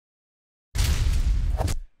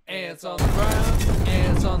Ants on the ground,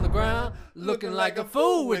 ants on the ground, looking like a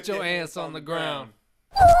fool with your ants on the ground.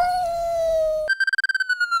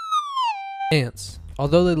 Ants.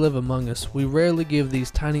 Although they live among us, we rarely give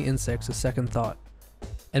these tiny insects a second thought.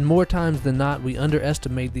 And more times than not, we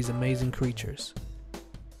underestimate these amazing creatures.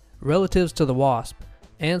 Relatives to the wasp,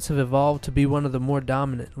 ants have evolved to be one of the more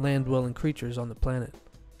dominant land-dwelling creatures on the planet.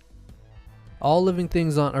 All living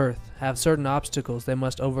things on Earth have certain obstacles they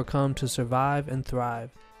must overcome to survive and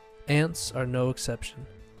thrive. Ants are no exception.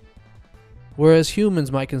 Whereas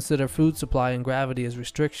humans might consider food supply and gravity as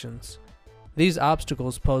restrictions, these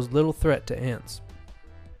obstacles pose little threat to ants.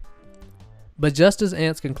 But just as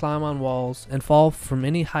ants can climb on walls and fall from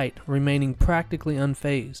any height, remaining practically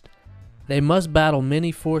unfazed, they must battle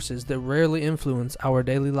many forces that rarely influence our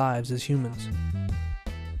daily lives as humans.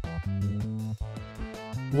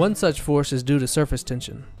 One such force is due to surface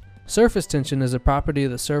tension. Surface tension is a property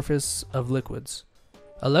of the surface of liquids.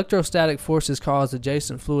 Electrostatic forces cause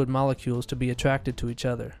adjacent fluid molecules to be attracted to each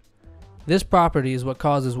other. This property is what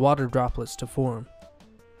causes water droplets to form.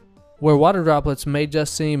 Where water droplets may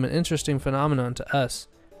just seem an interesting phenomenon to us,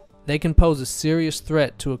 they can pose a serious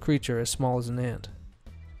threat to a creature as small as an ant.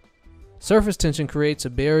 Surface tension creates a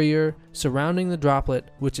barrier surrounding the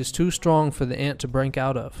droplet which is too strong for the ant to break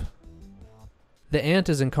out of. The ant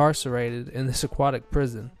is incarcerated in this aquatic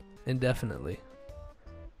prison indefinitely.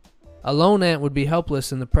 A lone ant would be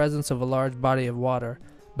helpless in the presence of a large body of water,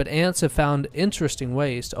 but ants have found interesting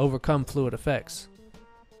ways to overcome fluid effects.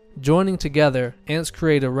 Joining together, ants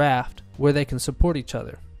create a raft where they can support each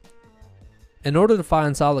other. In order to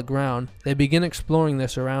find solid ground, they begin exploring their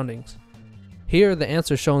surroundings. Here, the ants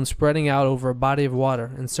are shown spreading out over a body of water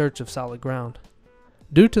in search of solid ground.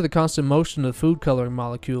 Due to the constant motion of food coloring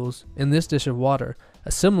molecules in this dish of water,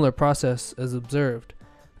 a similar process is observed.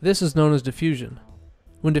 This is known as diffusion.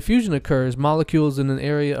 When diffusion occurs, molecules in an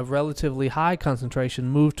area of relatively high concentration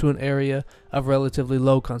move to an area of relatively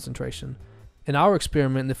low concentration. In our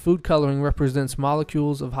experiment, the food coloring represents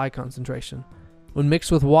molecules of high concentration. When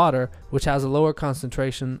mixed with water, which has a lower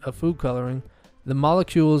concentration of food coloring, the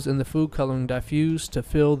molecules in the food coloring diffuse to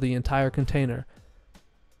fill the entire container.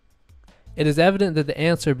 It is evident that the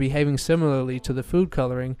ants are behaving similarly to the food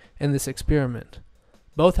coloring in this experiment.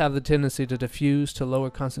 Both have the tendency to diffuse to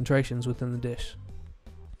lower concentrations within the dish.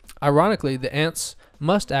 Ironically, the ants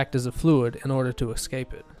must act as a fluid in order to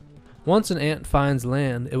escape it. Once an ant finds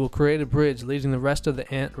land, it will create a bridge leading the rest of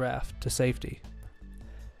the ant raft to safety.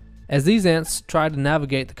 As these ants try to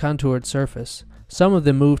navigate the contoured surface, some of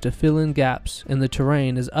them move to fill in gaps in the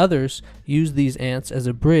terrain as others use these ants as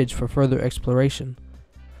a bridge for further exploration.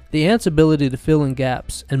 The ants' ability to fill in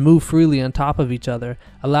gaps and move freely on top of each other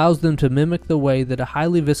allows them to mimic the way that a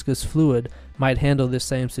highly viscous fluid might handle this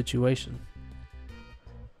same situation.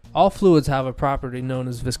 All fluids have a property known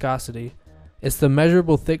as viscosity. It's the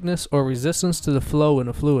measurable thickness or resistance to the flow in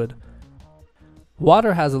a fluid.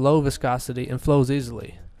 Water has a low viscosity and flows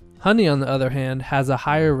easily. Honey, on the other hand, has a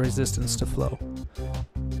higher resistance to flow.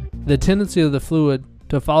 The tendency of the fluid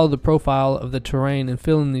to follow the profile of the terrain and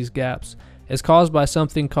fill in these gaps is caused by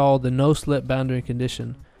something called the no-slip boundary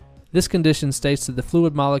condition. This condition states that the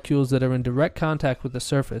fluid molecules that are in direct contact with the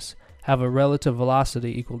surface have a relative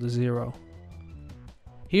velocity equal to 0.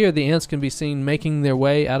 Here, the ants can be seen making their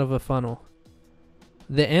way out of a funnel.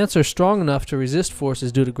 The ants are strong enough to resist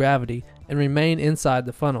forces due to gravity and remain inside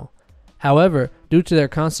the funnel. However, due to their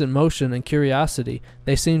constant motion and curiosity,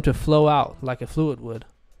 they seem to flow out like a fluid would.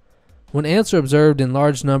 When ants are observed in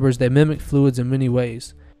large numbers, they mimic fluids in many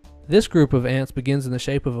ways. This group of ants begins in the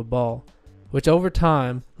shape of a ball, which over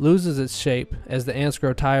time loses its shape as the ants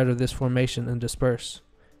grow tired of this formation and disperse.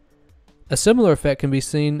 A similar effect can be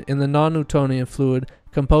seen in the non-Newtonian fluid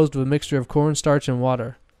composed of a mixture of cornstarch and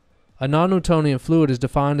water. A non-Newtonian fluid is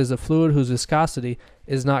defined as a fluid whose viscosity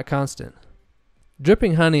is not constant.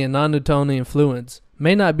 Dripping honey in non-Newtonian fluids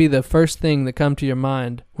may not be the first thing that comes to your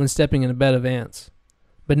mind when stepping in a bed of ants.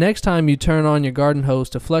 But next time you turn on your garden hose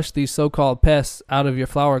to flush these so-called pests out of your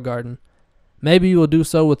flower garden, maybe you will do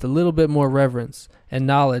so with a little bit more reverence and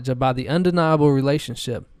knowledge about the undeniable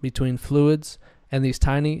relationship between fluids and these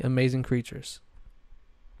tiny, amazing creatures.